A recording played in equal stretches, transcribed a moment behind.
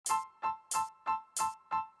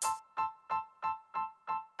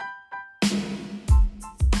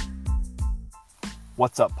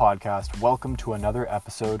What's up, podcast? Welcome to another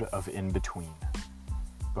episode of In Between.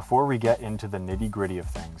 Before we get into the nitty-gritty of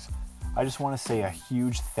things, I just want to say a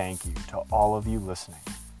huge thank you to all of you listening.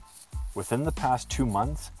 Within the past 2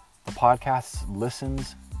 months, the podcast's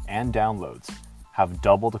listens and downloads have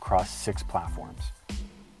doubled across 6 platforms.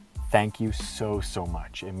 Thank you so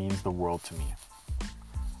much. It means the world to me.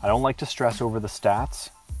 I don't like to stress over the stats,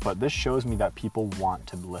 but this shows me that people want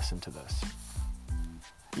to listen to this.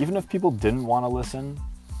 Even if people didn't want to listen,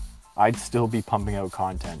 I'd still be pumping out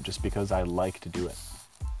content just because I like to do it.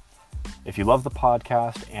 If you love the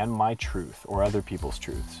podcast and my truth or other people's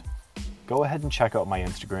truths, go ahead and check out my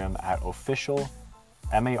Instagram at official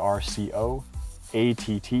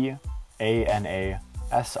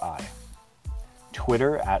MARCOATTANASI,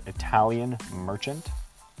 Twitter at Italian Merchant,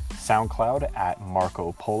 SoundCloud at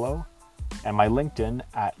Marco Polo, and my LinkedIn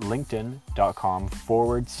at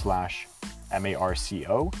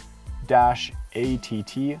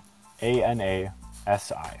linkedin.com/MARCO-ATTANASI.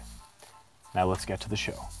 Now let's get to the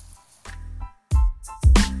show.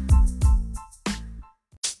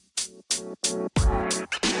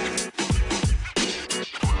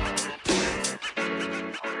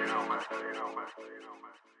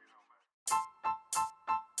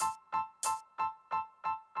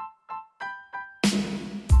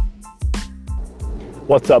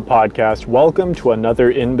 What's up, podcast? Welcome to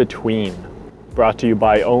another In Between, brought to you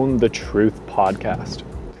by Own the Truth podcast.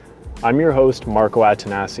 I'm your host, Marco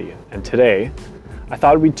Atanasi, and today I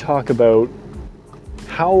thought we'd talk about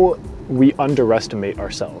how we underestimate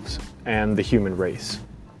ourselves and the human race.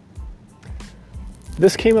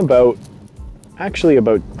 This came about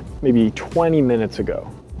maybe 20 minutes ago.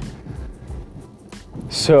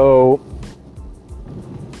 So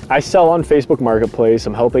I sell on Facebook Marketplace.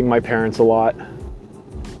 I'm helping my parents a lot.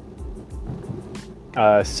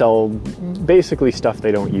 Sell basically stuff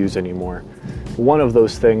they don't use anymore. One of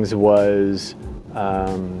those things was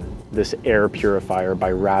this air purifier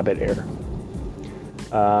by Rabbit Air.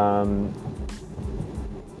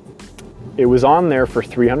 It was on there for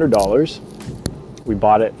 $300. We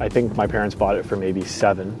bought it, I think my parents bought it for maybe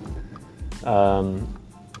 $7.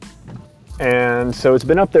 And so it's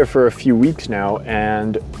been up there for a few weeks now,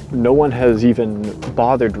 and no one has even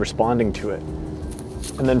bothered responding to it.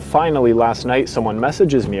 And then finally last night someone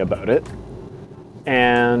messages me about it,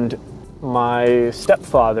 and my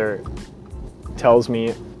stepfather tells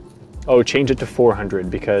me, oh, change it to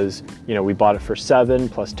 400 because, we bought it for 7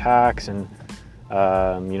 plus tax, and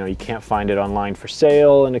you can't find it online for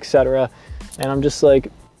sale, and etc. And I'm just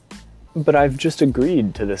like, but I've just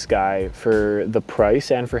agreed to this guy for the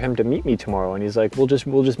price and for him to meet me tomorrow. And he's like, we'll just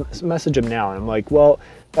message him now. And I'm like, well,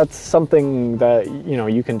 that's something that,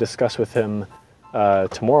 you can discuss with him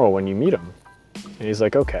tomorrow when you meet him. And he's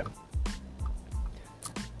like, okay.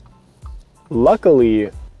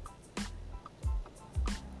 Luckily,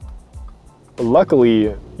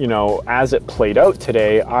 as it played out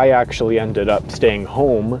today, I actually ended up staying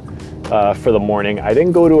home for the morning. I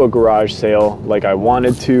didn't go to a garage sale like I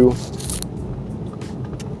wanted to.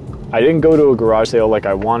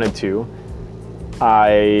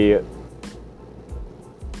 I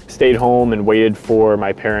stayed home and waited for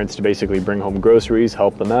my parents to basically bring home groceries,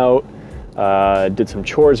 help them out, did some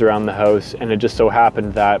chores around the house, and it just so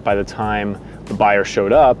happened that by the time the buyer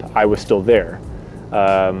showed up, I was still there.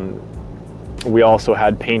 We also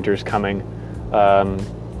had painters coming,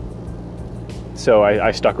 so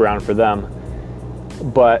I stuck around for them.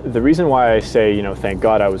 But the reason why I say, thank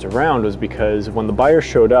God I was around was because when the buyer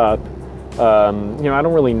showed up, I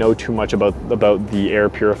don't really know too much about the air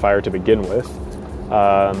purifier to begin with.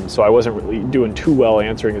 So I wasn't really doing too well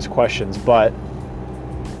answering his questions, but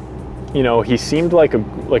he seemed like a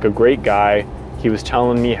great guy. He was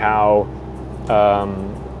telling me how,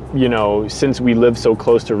 since we live so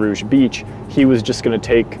close to Rouge Beach, he was just going to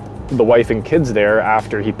take the wife and kids there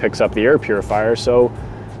after he picks up the air purifier. So,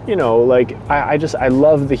 I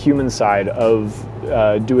love the human side of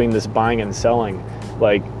doing this buying and selling.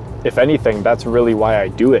 Like, if anything, that's really why I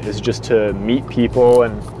do it, is just to meet people.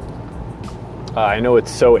 And I know it's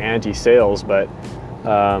so anti-sales, but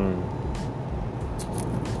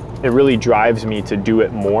it really drives me to do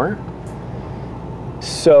it more.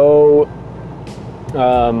 So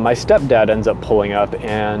my stepdad ends up pulling up,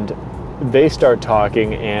 and they start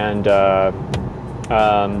talking, and the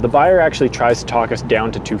buyer actually tries to talk us down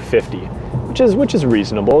to $250, which is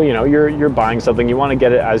reasonable. You're buying something, you want to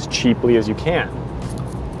get it as cheaply as you can.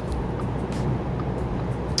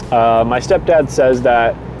 My stepdad says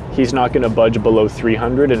that he's not going to budge below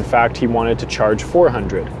 $300. In fact, he wanted to charge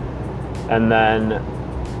 $400. And then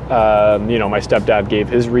My stepdad gave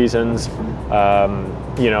his reasons.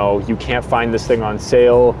 You can't find this thing on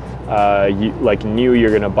sale. You're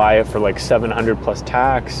going to buy it for like 700 plus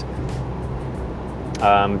tax.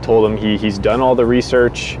 Told him he's done all the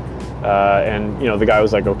research. The guy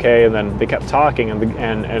was like, okay. And then they kept talking,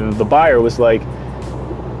 and the buyer was like,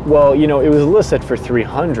 well, it was listed for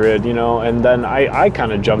 300, and then I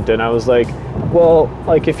kind of jumped in. I was like, well,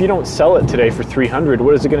 like, if you don't sell it today for 300,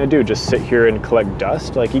 what is it going to do? Just sit here and collect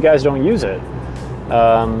dust? Like, you guys don't use it.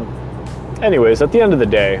 Anyways, at the end of the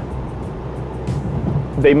day,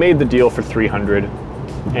 they made the deal for 300,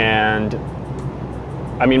 and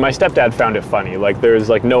my stepdad found it funny. Like, there's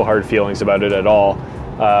like no hard feelings about it at all.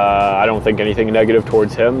 I don't think anything negative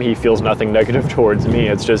towards him. He feels nothing negative towards me.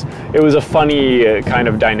 It was a funny kind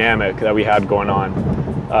of dynamic that we had going on.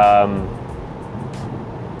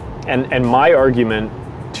 And my argument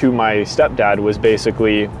to my stepdad was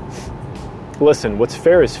basically, listen, what's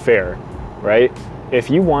fair is fair, right?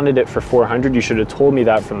 If you wanted it for 400, you should have told me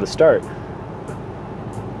that from the start.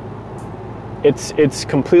 It's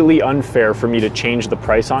completely unfair for me to change the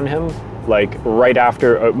price on him, like right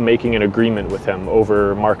after making an agreement with him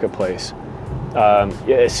over Marketplace,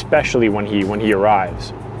 especially when he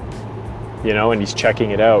arrives, and he's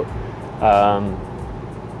checking it out.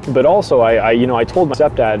 But also, I told my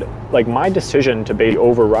stepdad, like, my decision to basically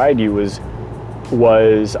override you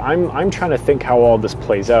was I'm trying to think how all this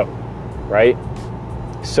plays out, right?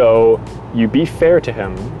 So you be fair to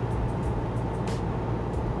him.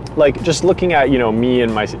 Like, just looking at me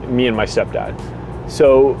and my stepdad.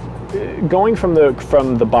 So going from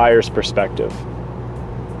the buyer's perspective,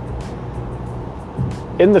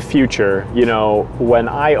 in the future, when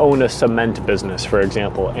I own a cement business, for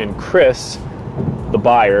example, and Chris, the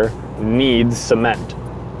buyer, needs cement,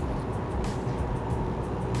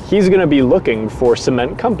 he's going to be looking for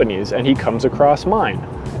cement companies, and he comes across mine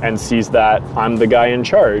and sees that I'm the guy in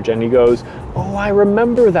charge, and he goes, oh, I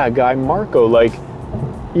remember that guy, Marco. Like,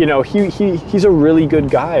 he's a really good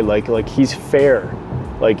guy. Like he's fair.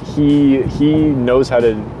 Like, he knows how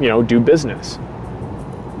to, do business.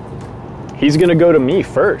 He's going to go to me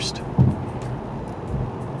first.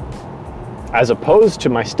 As opposed to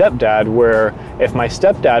my stepdad, where if my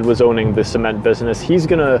stepdad was owning the cement business, he's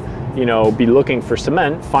going to, be looking for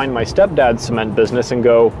cement, find my stepdad's cement business and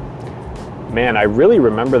go, man, I really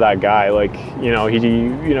remember that guy. Like,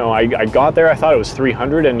 I got there, I thought it was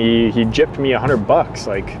 300, and he gypped me $100.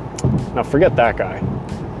 Like, now forget that guy.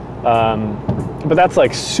 But that's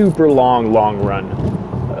like super long run.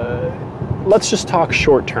 Let's just talk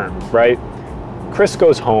short term, right? Chris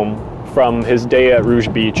goes home from his day at Rouge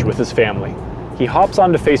Beach with his family. He hops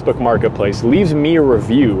onto Facebook Marketplace, leaves me a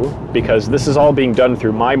review, because this is all being done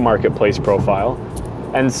through my Marketplace profile,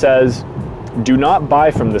 and says, do not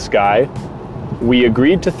buy from this guy. We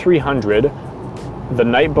agreed to 300 the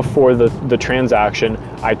night before the transaction.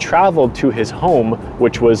 I traveled to his home,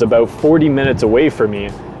 which was about 40 minutes away from me,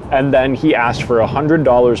 and then he asked for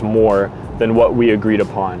 $100 more than what we agreed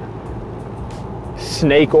upon.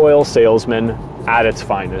 Snake oil salesman at its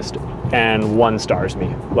finest, and 1 stars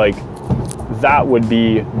me. Like, that would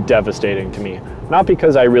be devastating to me. Not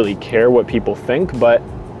because I really care what people think, but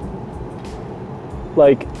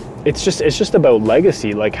like, it's just about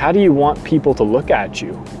legacy. Like, how do you want people to look at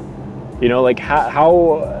you? Like,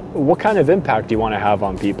 what kind of impact do you want to have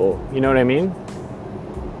on people? You know what I mean?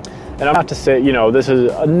 And I'm not to say,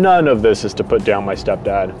 none of this is to put down my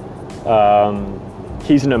stepdad.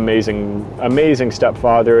 He's an amazing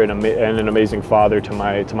stepfather and an amazing father to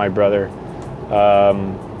my brother.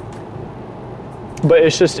 But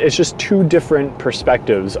it's just two different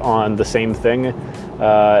perspectives on the same thing.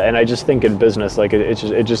 And I just think in business, like,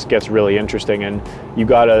 it just gets really interesting, and you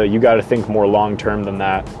gotta think more long term than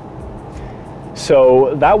that.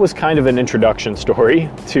 So that was kind of an introduction story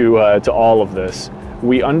to all of this.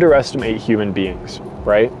 We underestimate human beings,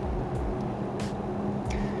 right?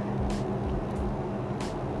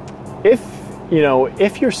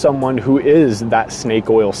 If you're someone who is that snake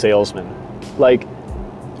oil salesman, like,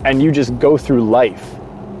 and you just go through life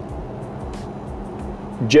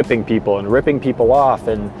gypping people and ripping people off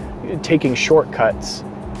and taking shortcuts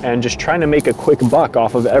and just trying to make a quick buck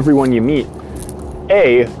off of everyone you meet,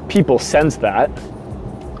 A, people sense that,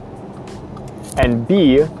 and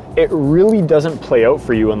B, it really doesn't play out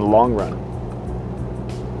for you in the long run.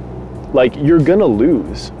 Like, you're gonna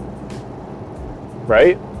lose,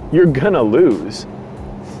 right? You're gonna lose.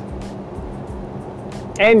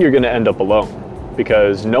 And you're gonna end up alone,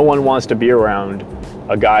 because no one wants to be around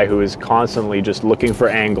a guy who is constantly just looking for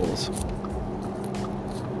angles.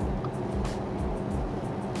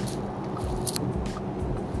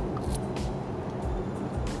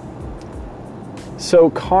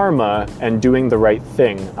 So karma and doing the right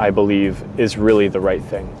thing, I believe, is really the right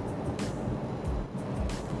thing.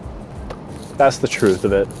 That's the truth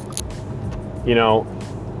of it. You know,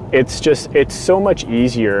 it's so much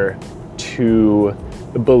easier to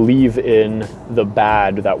believe in the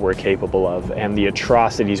bad that we're capable of and the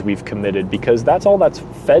atrocities we've committed, because that's all that's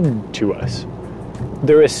fed to us.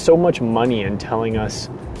 There is so much money in telling us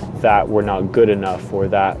that we're not good enough or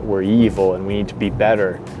that we're evil and we need to be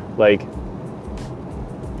better. Like,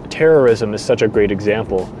 terrorism is such a great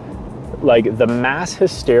example. Like, the mass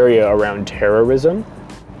hysteria around terrorism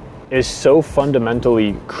is so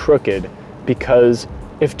fundamentally crooked, because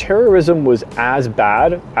if terrorism was as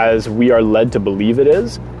bad as we are led to believe it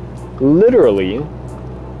is, literally,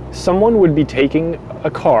 someone would be taking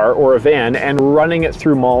a car or a van and running it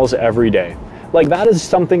through malls every day. Like, that is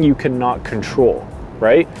something you cannot control,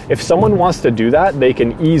 right? If someone wants to do that, they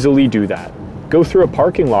can easily do that. Go through a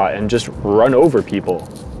parking lot and just run over people.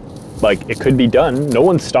 Like, it could be done. No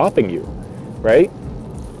one's stopping you, right?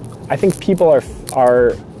 I think people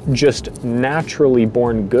are just naturally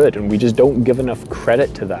born good, and we just don't give enough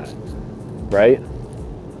credit to that, right?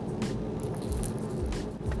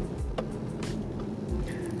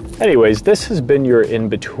 Anyways, this has been your In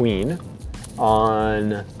Between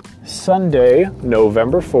on Sunday,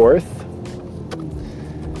 November 4th.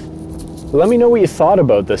 Let me know what you thought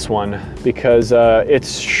about this one, because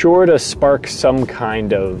it's sure to spark some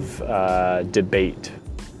kind of debate.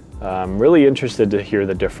 I'm really interested to hear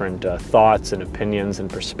the different thoughts and opinions and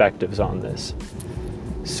perspectives on this.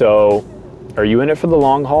 So, are you in it for the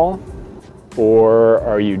long haul, or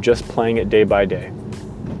are you just playing it day by day?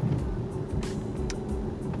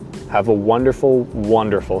 Have a wonderful,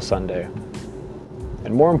 wonderful Sunday.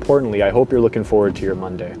 And more importantly, I hope you're looking forward to your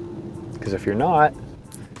Monday. Because if you're not,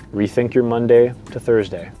 rethink your Monday to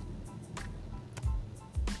Thursday.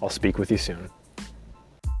 I'll speak with you soon.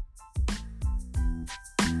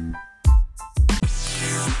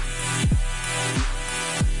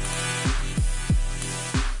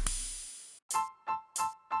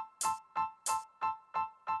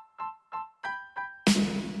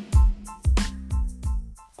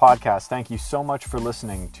 Podcast, thank you so much for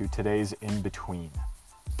listening to today's In Between.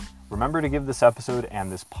 Remember to give this episode,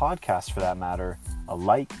 and this podcast for that matter, a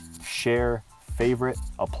like, share, favorite,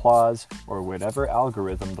 applause, or whatever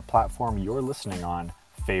algorithm the platform you're listening on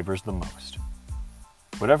favors the most.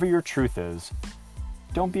 Whatever your truth is,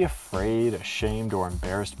 don't be afraid, ashamed, or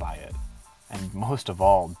embarrassed by it. And most of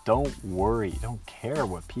all, don't worry, don't care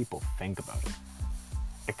what people think about it.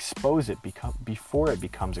 Expose it before it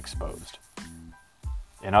becomes exposed.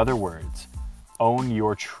 In other words, own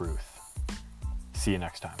your truth. See you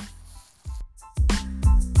next time.